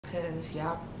because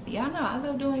y'all know I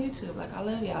love doing YouTube. Like, I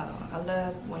love y'all. I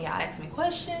love when y'all ask me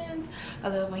questions. I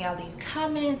love when y'all leave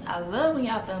comments. I love when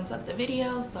y'all thumbs up the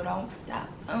video. So don't stop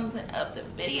thumbsing up the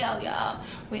video, y'all.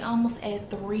 We almost at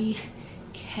 3K.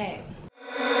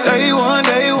 Day one,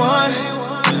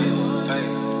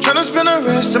 tryna spend the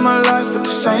rest of my life with the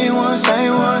same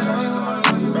one.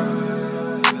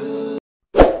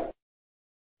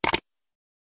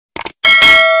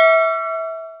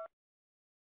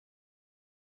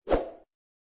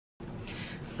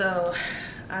 So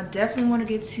I definitely want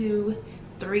to get to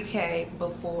 3K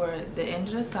before the end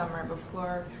of the summer,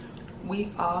 before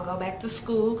we all go back to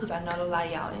school, because I know a lot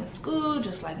of y'all in school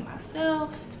just like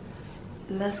myself.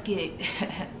 Let's get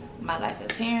my life as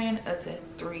Taryn up to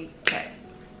 3K.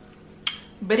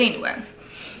 But anyway,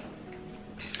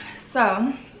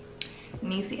 so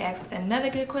Nisi asked another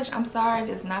good question. I'm sorry if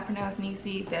it's not pronounced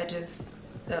Nisi. That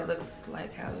looks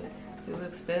like how it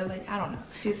looks spelled. Like, I don't know.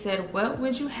 She said, what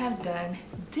would you have done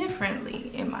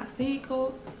differently in my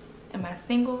single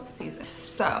season?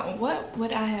 So what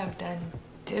would I have done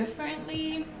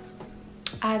differently?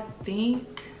 I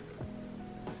think,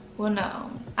 well,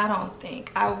 no, I don't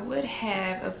think. I would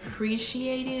have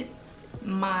appreciated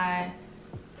my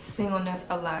singleness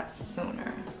a lot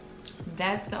sooner.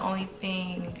 That's the only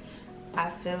thing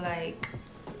I feel like.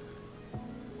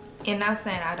 And not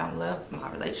saying I don't love my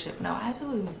relationship. No, I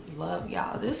absolutely love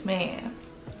y'all. This man,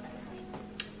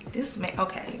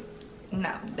 okay,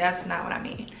 no, that's not what I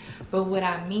mean. But what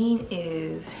I mean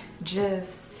is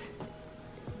just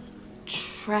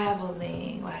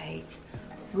traveling, like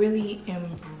really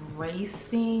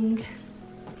embracing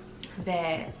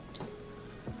that,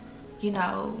 you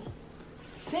know,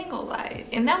 single life.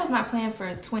 And that was my plan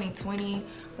for 2020,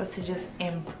 was to just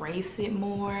embrace it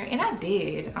more. And I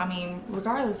did. I mean,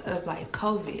 regardless of like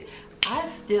COVID, I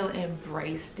still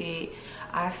embraced it.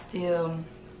 I still,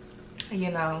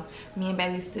 you know, me and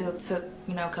Bailey still took,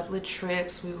 you know, a couple of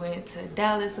trips. We went to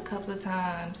Dallas a couple of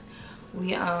times.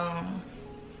 We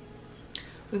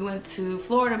went to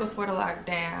Florida before the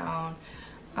lockdown.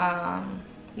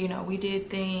 You know, we did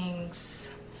things,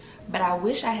 but I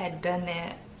wish I had done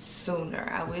that sooner.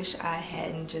 I wish I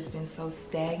hadn't just been so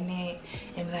stagnant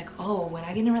and be like, oh, when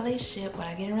I get in a relationship,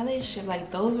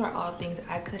 like those were all things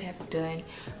I could have done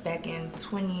back in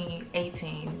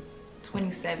 2018,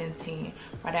 2017,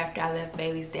 right after I left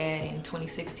Bailey's dad in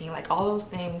 2016. Like all those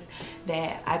things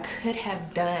that I could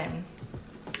have done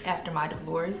after my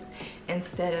divorce,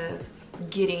 instead of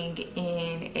getting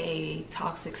in a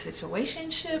toxic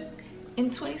situationship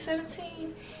in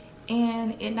 2017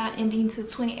 and it not ending to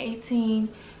 2018.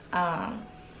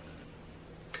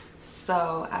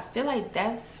 So I feel like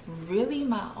that's really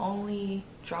my only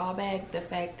drawback, the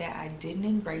fact that I didn't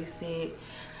embrace it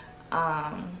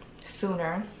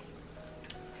sooner,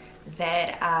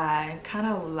 that I kind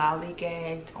of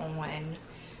lollygagged on,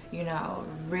 you know,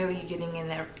 really getting in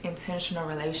that intentional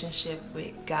relationship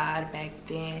with God back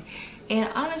then. And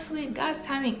honestly, God's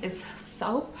timing is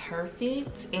so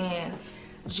perfect, and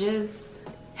just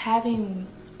having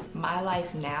my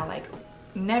life now, like,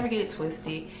 never get it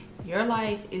twisted, your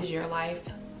life is your life,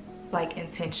 like,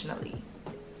 intentionally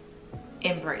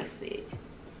embrace it.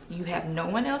 You have no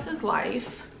one else's life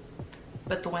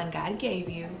but the one God gave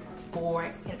you for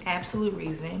an absolute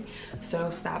reason.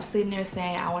 So stop sitting there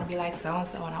saying, I want to be like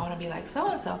so-and-so and I want to be like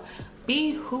so-and-so.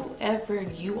 Be whoever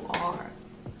you are.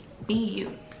 Be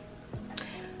you.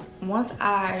 Once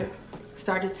I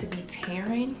started to be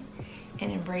Taryn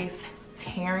and embrace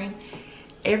Taryn,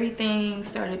 everything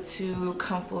started to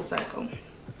come full circle.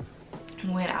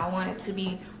 When I wanted to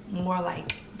be more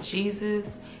like Jesus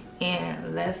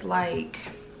and less like,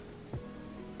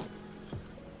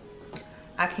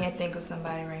 I can't think of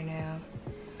somebody right now,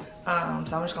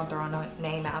 so I'm just gonna throw a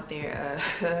name out there.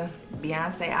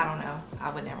 Beyonce, I don't know, I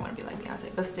would never want to be like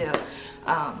Beyonce, but still,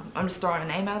 I'm just throwing a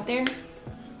name out there.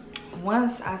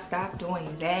 Once I stopped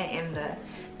doing that and the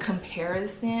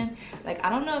comparison, like, I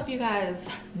don't know if you guys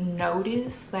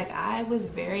noticed, like, I was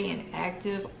very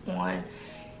inactive on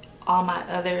all my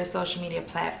other social media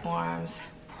platforms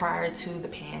prior to the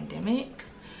pandemic.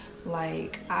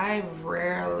 Like, I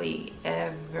rarely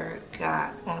ever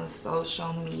got on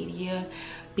social media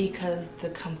because the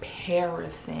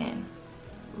comparison,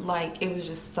 like, it was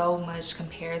just so much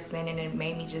comparison, and it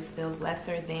made me just feel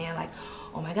lesser than, like,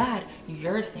 oh my God,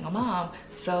 you're a single mom,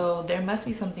 so there must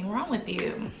be something wrong with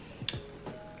you.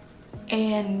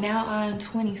 And now I'm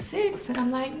 26 and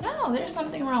I'm like, no, there's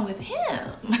something wrong with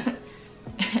him.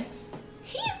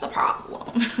 He's the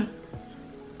problem.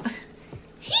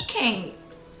 He can't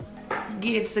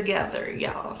get it together,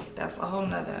 y'all. That's a whole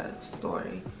nother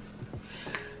story.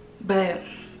 But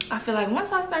I feel like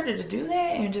once I started to do that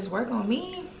and just work on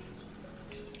me,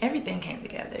 everything came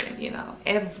together, you know,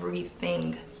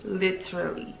 everything,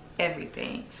 literally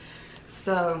everything.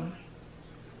 So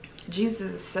Jesus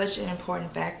is such an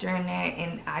important factor in that,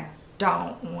 and I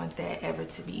don't want that ever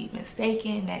to be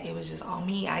mistaken that it was just all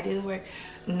me, I did the work.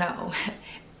 No,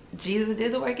 Jesus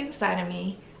did the work inside of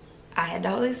me. I had the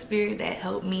Holy Spirit that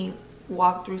helped me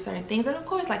walk through certain things, and of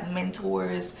course, like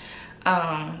mentors.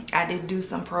 I did do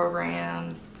some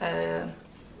programs,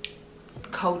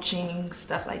 coaching,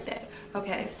 stuff like that.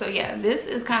 Okay, so yeah, this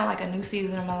is kind of like a new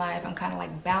season of my life. I'm kind of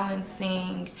like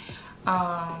balancing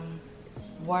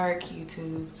work,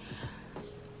 YouTube,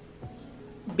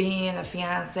 being a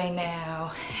fiance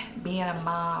now, being a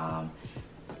mom,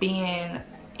 being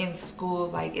in school.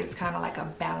 Like, it's kind of like a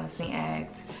balancing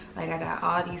act. Like, I got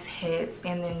all these hits,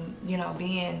 and then, you know,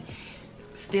 being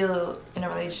still in a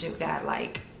relationship that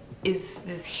like is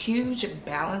this huge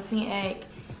balancing act.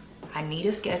 I need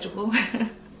a schedule.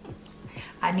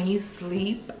 I need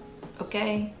sleep,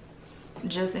 okay,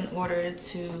 just in order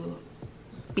to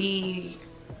be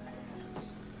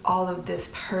all of this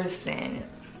person.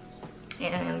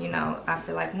 And you know, I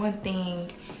feel like one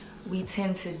thing we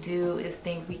tend to do is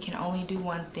think we can only do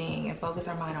one thing and focus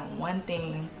our mind on one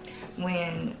thing,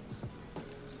 when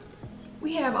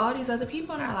we have all these other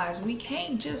people in our lives. We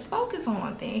can't just focus on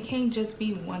one thing. It can't just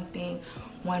be one thing,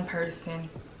 one person,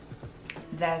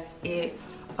 that's it.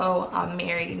 Oh, I'm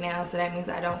married now, so that means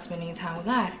I don't spend any time with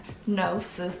God. No,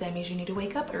 sis, that means you need to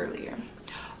wake up earlier.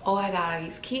 Oh, I got all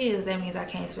these kids, that means I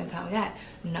can't spend time with God.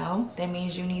 No, that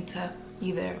means you need to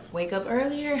either wake up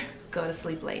earlier, go to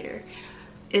sleep later.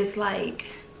 It's like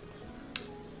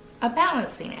a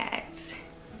balancing act.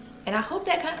 And I hope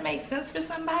that kind of makes sense for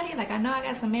somebody. Like, I know I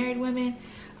got some married women.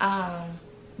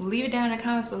 Leave it down in the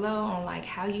comments below on like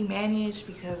how you manage,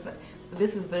 because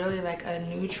this is literally like a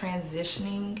new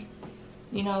transitioning,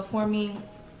 you know, for me,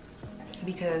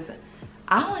 because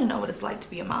I don't know what it's like to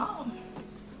be a mom.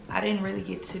 I didn't really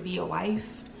get to be a wife,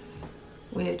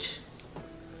 which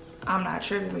I'm not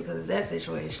tripping because of that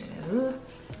situation.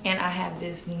 And I have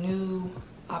this new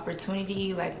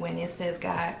opportunity. Like, when it says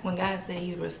God, when God said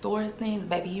he restores things,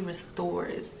 baby, he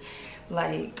restores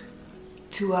like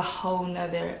to a whole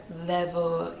nother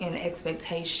level in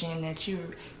expectation that you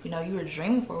know, you were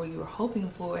dreaming for, you were hoping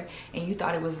for, and you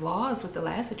thought it was lost with the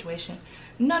last situation.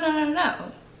 No, no, no,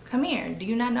 no. Come here. Do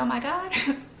you not know my God?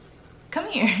 Come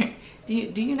here. Do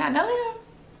you not know him?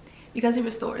 Because he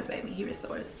restores, baby. He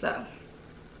restores. So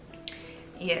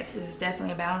yes, it's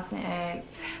definitely a balancing act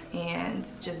and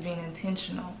just being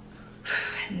intentional.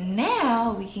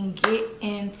 Now we can get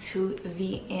into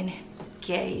the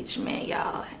engagement,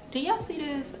 y'all. Do y'all see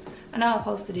this? I know I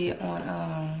posted it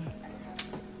on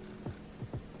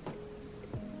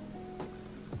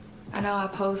I know I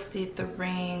posted the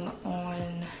ring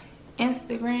on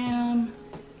Instagram,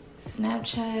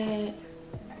 Snapchat,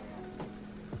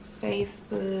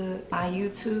 Facebook, my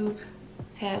YouTube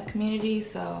tab community,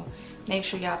 so make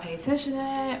sure y'all pay attention to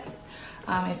that.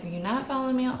 If you're not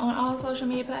following me on all social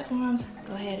media platforms,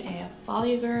 go ahead and follow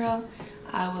your girl.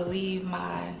 I will leave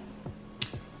my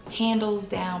handles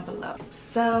down below.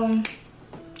 So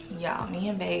y'all, me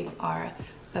and babe are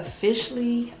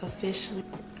officially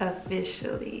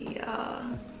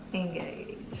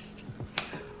engaged.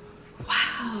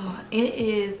 Wow, it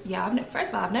is. Yeah, first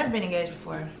of all, I've never been engaged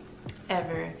before,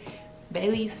 ever.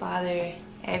 Bailey's father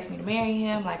asked me to marry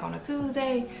him like on a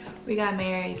Tuesday. We got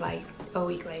married like a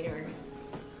week later.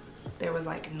 There was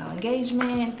like no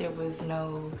engagement, there was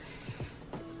no,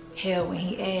 hell, when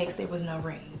he asked, there was no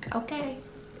ring. Okay,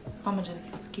 I'ma just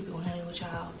keep it 100 with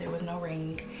y'all. There was no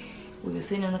ring. We was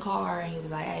sitting in the car and he was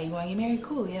like, hey, you wanna get married?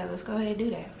 Cool, yeah, let's go ahead and do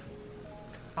that.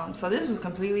 So this was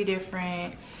completely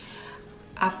different.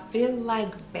 I feel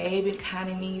like baby kind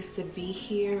of needs to be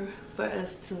here for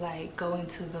us to like go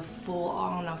into the full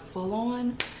on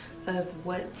of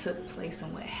what took place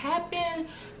and what happened.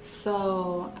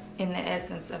 So in the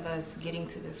essence of us getting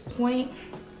to this point,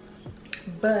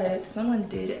 but someone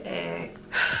did ask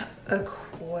a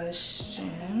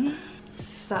question.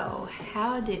 So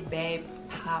how did babe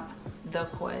pop the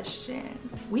question?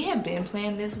 We had been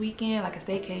planning this weekend like a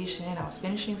staycation. I was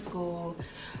finishing school,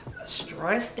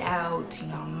 stressed out, you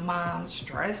know, mom,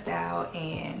 stressed out,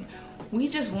 and we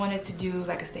just wanted to do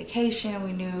like a staycation.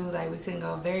 We knew like we couldn't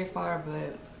go very far,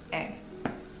 but hey.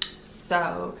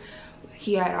 So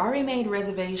he had already made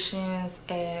reservations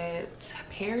at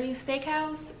Perry's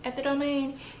Steakhouse at the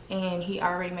Domain, and he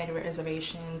already made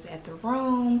reservations at the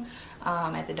room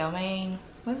at the Domain.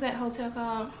 What's that hotel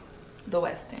called? The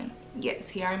Westin. Yes,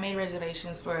 he already made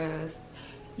reservations for us.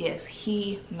 Yes,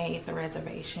 he made the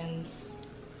reservations.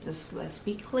 Just let's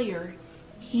be clear,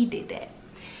 he did that.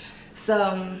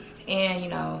 So, and you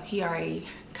know, he already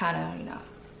kind of, you know,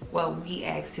 well, he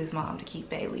asked his mom to keep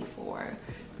Bailey for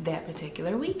that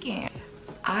particular weekend.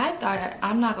 I thought,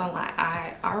 I'm not gonna lie,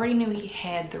 I already knew he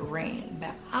had the ring,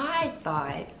 but I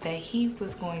thought that he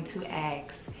was going to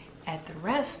ask at the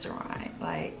restaurant.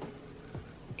 Like,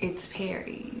 it's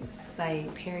Perry's,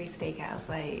 like Perry's Steakhouse.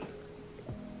 Like,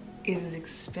 it is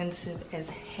expensive as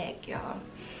heck, y'all.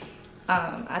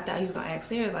 I thought he was gonna ask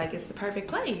there, like, it's the perfect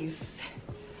place.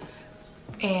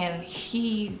 And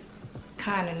he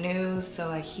kind of knew, so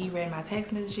like he read my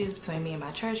text messages between me and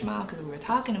my church mom because we were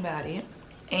talking about it.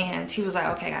 And he was like,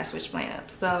 okay, I switched plan up.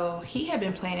 So he had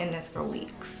been planning this for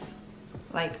weeks,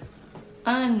 like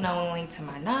unknowingly to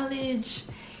my knowledge.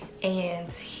 And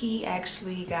he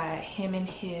actually got him and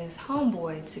his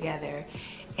homeboy together,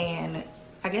 and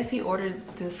I guess he ordered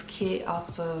this kit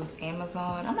off of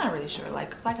Amazon. I'm not really sure.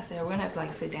 Like I said, we're gonna have to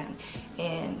like sit down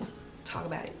and talk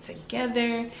about it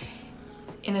together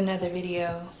in another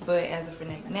video. But as of for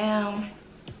now,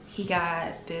 he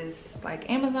got this like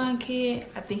Amazon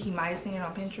kit. I think he might have seen it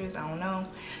on Pinterest, I don't know.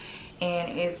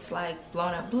 And it's like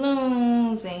blown up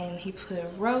balloons, and he put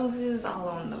roses all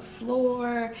on the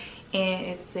floor, and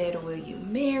it said, will you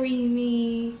marry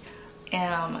me?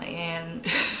 And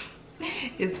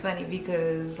it's funny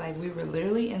because like we were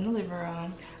literally in the living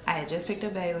room. I had just picked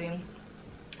up Bailey.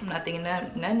 I'm not thinking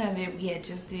none of it. We had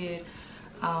just did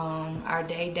our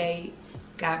day date,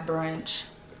 got brunch.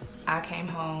 I came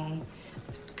home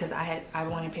because I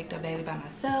went and picked up Bailey by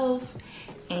myself,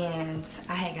 and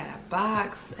I had got a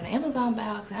box, an Amazon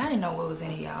box, and I didn't know what was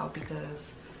in it, y'all, because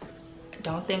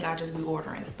don't think I just be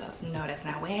ordering stuff. No, that's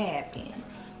not what happened.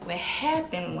 What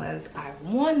happened was I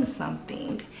won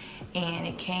something, and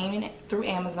it came in through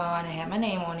Amazon and had my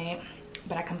name on it,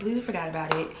 but I completely forgot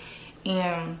about it.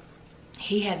 And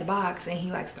he had the box, and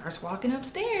he like starts walking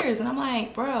upstairs, and I'm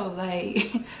like, bro,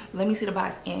 like let me see the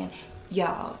box. And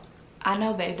y'all, I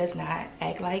know babe does not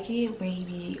act like it when he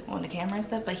be on the camera and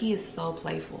stuff, but he is so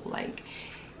playful. Like,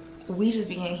 we just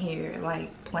be in here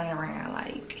like playing around.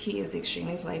 Like, he is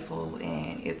extremely playful,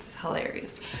 and it's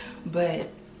hilarious. But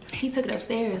he took it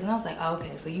upstairs, and I was like, oh,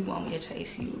 okay, so you want me to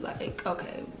chase you? Like,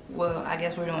 okay, well, I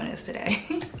guess we're doing this today.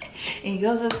 And he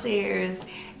goes upstairs,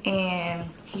 and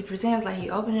he pretends like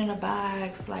he opening a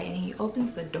box, like, and he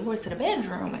opens the door to the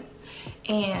bedroom,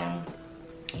 and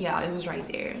yeah, it was right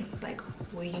there. It's like,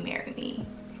 will you marry me?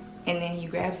 And then he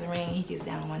grabs the ring, he gets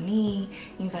down on one knee,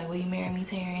 and he's like, will you marry me,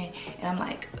 Taryn? And I'm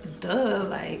like, duh,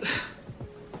 like,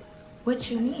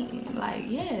 what you mean? Like,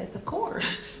 yes, of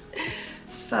course.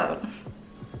 So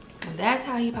that's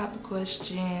how he popped the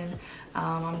question.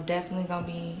 I'm definitely gonna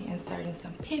be inserting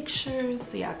some pictures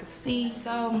so y'all can see.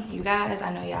 So you guys,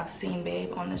 I know y'all have seen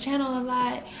babe on the channel a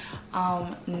lot.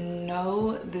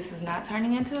 No, this is not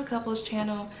turning into a couples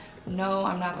channel. No,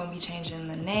 I'm not gonna be changing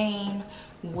the name.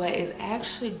 What is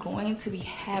actually going to be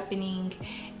happening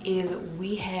is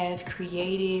we have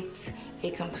created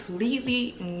a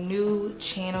completely new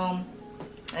channel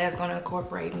that's gonna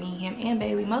incorporate me, him, and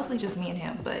Bailey. Mostly just me and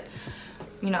him, but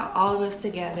you know, all of us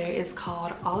together. It's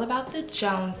called All About the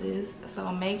Joneses.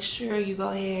 So make sure you go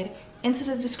ahead into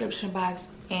the description box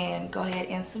and go ahead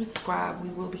and subscribe. We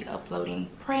will be uploading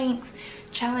pranks,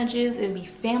 challenges, it'll be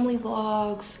family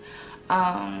vlogs,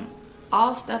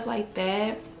 all stuff like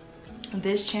that.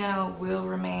 This channel will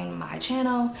remain my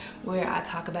channel, where I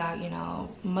talk about, you know,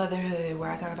 motherhood,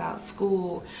 where I talk about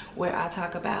school, where I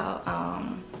talk about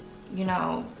you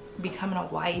know, becoming a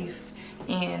wife,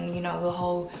 and you know, the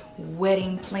whole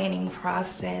wedding planning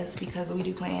process, because we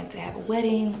do plan to have a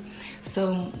wedding.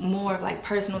 So more of like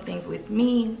personal things with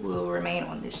me will remain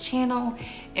on this channel.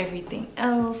 Everything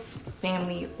else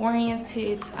family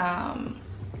oriented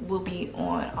will be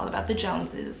on All About the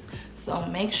Joneses. So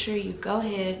make sure you go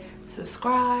ahead,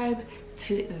 subscribe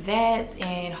to that,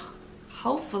 and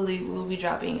hopefully we'll be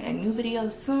dropping a new video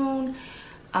soon.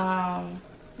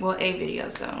 Well, a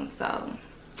video soon. So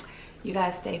you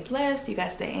guys stay blessed, you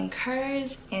guys stay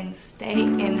encouraged, and stay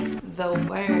in the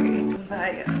word.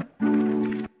 Bye.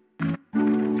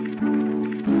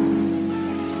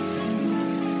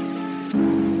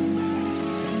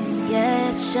 Yeah,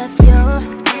 it's just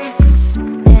you.